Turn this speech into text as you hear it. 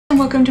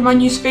welcome to my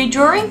new speed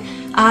drawing.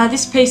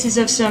 This piece is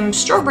of some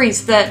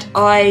strawberries that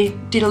I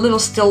did a little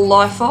still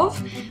life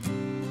of.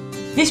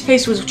 This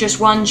piece was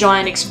just one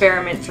giant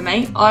experiment for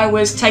me. I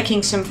was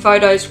taking some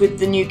photos with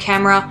the new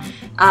camera,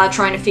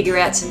 trying to figure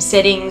out some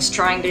settings,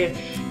 trying to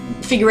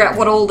figure out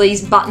what all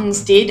these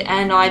buttons did,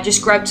 and I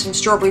just grabbed some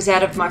strawberries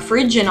out of my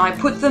fridge and I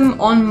put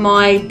them on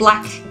my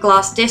black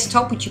glass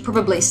desktop, which you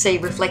probably see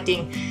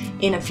reflecting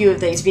in a few of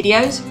these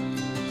videos.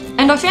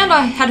 And I found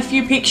I had a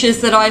few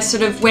pictures that I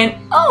sort of went,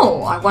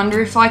 oh, I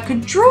wonder if I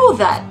could draw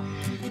that.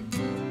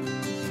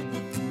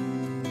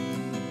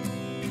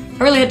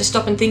 I really had to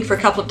stop and think for a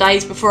couple of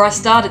days before I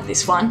started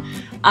this one.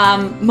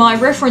 My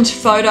reference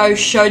photo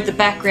showed the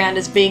background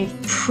as being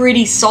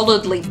pretty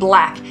solidly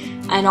black,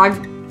 and I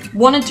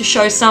wanted to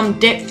show some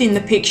depth in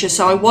the picture,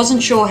 so I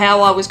wasn't sure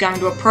how I was going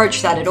to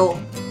approach that at all.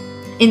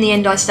 In the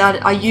end,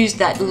 I used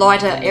that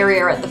lighter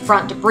area at the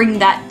front to bring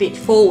that bit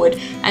forward,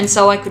 and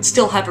so I could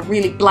still have a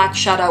really black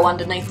shadow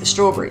underneath the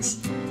strawberries.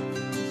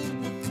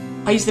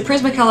 I used the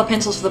Prismacolor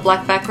pencils for the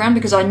black background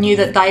because I knew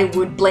that they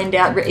would blend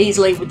out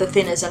easily with the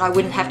thinners and I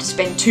wouldn't have to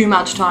spend too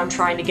much time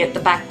trying to get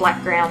the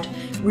background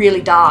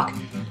really dark.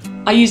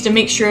 I used a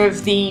mixture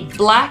of the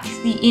black,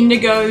 the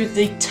indigo,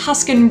 the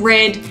Tuscan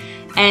red,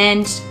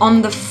 and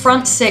on the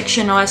front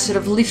section I sort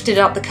of lifted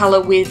up the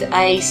colour with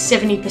a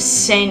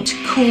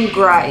 70% cool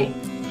grey.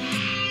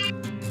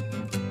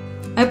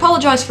 I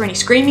apologise for any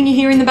screaming you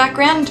hear in the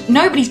background.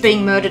 Nobody's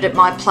being murdered at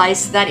my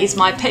place. That is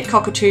my pet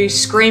cockatoo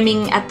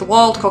screaming at the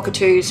wild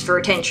cockatoos for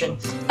attention.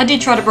 I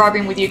did try to bribe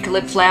him with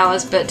eucalypt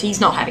flowers, but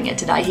he's not having it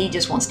today. He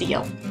just wants to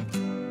yell.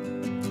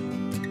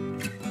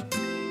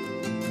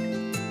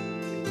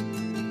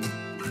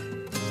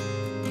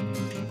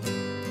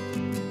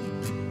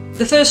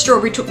 The first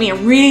strawberry took me a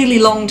really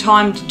long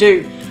time to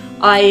do.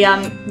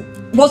 I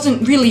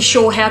wasn't really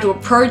sure how to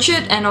approach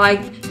it, and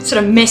I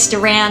sort of messed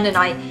around and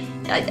I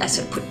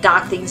sort of put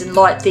dark things and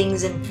light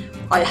things, and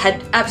I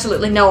had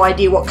absolutely no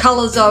idea what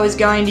colours I was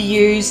going to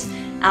use,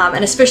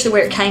 and especially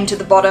where it came to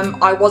the bottom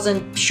I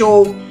wasn't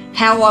sure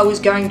how I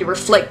was going to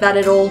reflect that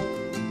at all.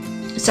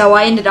 So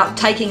I ended up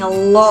taking a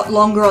lot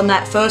longer on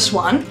that first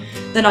one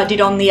than I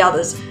did on the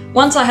others.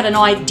 Once I had an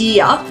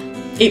idea,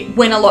 it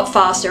went a lot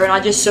faster, and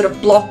I just sort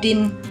of blocked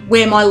in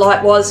where my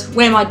light was,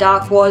 where my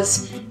dark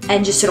was,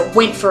 and just sort of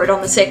went for it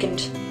on the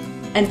second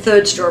and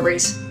third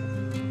strawberries.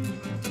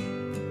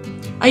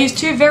 I used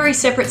two very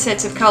separate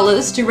sets of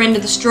colours to render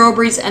the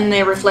strawberries and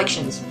their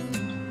reflections.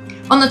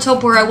 On the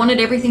top, where I wanted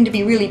everything to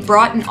be really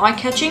bright and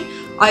eye-catching,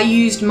 I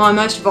used my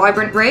most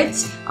vibrant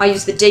reds. I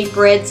used the deep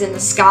reds and the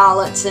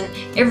scarlets and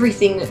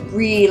everything that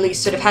really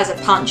sort of has a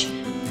punch.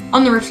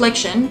 On the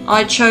reflection,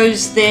 I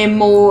chose their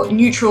more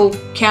neutral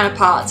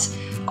counterparts.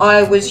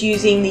 I was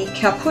using the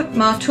caput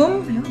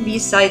martum, however you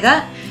say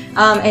that,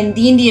 and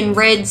the Indian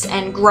reds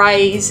and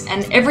greys,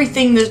 and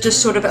everything that's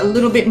just sort of a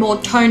little bit more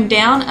toned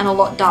down and a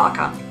lot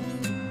darker.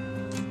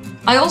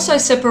 I also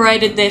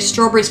separated their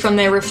strawberries from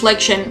their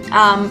reflection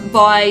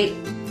by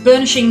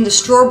burnishing the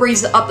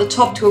strawberries up the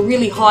top to a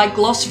really high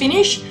gloss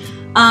finish,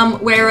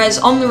 whereas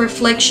on the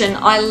reflection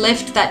I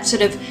left that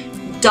sort of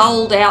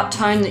dulled out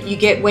tone that you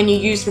get when you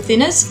use the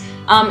thinners.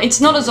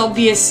 It's not as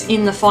obvious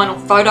in the final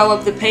photo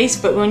of the piece,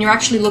 but when you're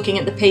actually looking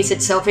at the piece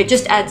itself, it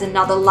just adds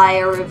another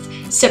layer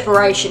of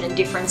separation and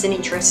difference and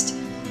interest.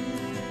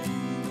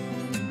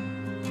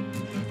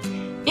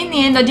 In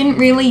the end, I didn't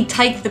really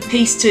take the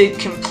piece to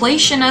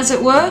completion, as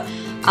it were.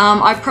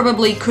 I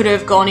probably could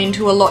have gone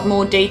into a lot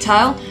more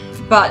detail,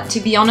 but to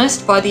be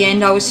honest, by the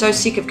end I was so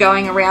sick of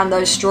going around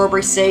those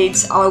strawberry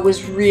seeds, I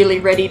was really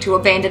ready to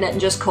abandon it and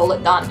just call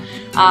it done.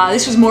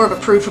 This was more of a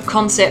proof of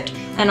concept,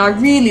 and I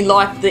really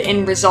liked the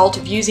end result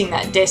of using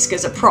that desk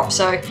as a prop,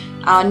 so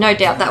no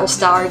doubt that will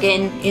star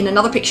again in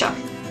another picture.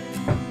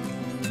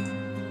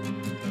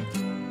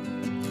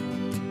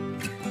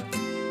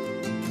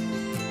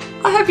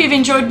 I hope you've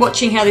enjoyed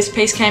watching how this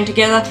piece came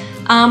together.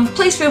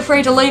 Please feel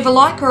free to leave a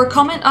like or a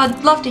comment.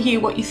 I'd love to hear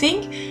what you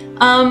think.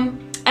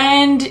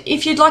 And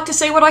if you'd like to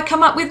see what I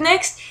come up with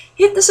next,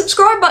 hit the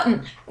subscribe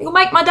button. It'll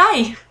make my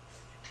day.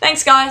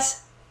 Thanks, guys.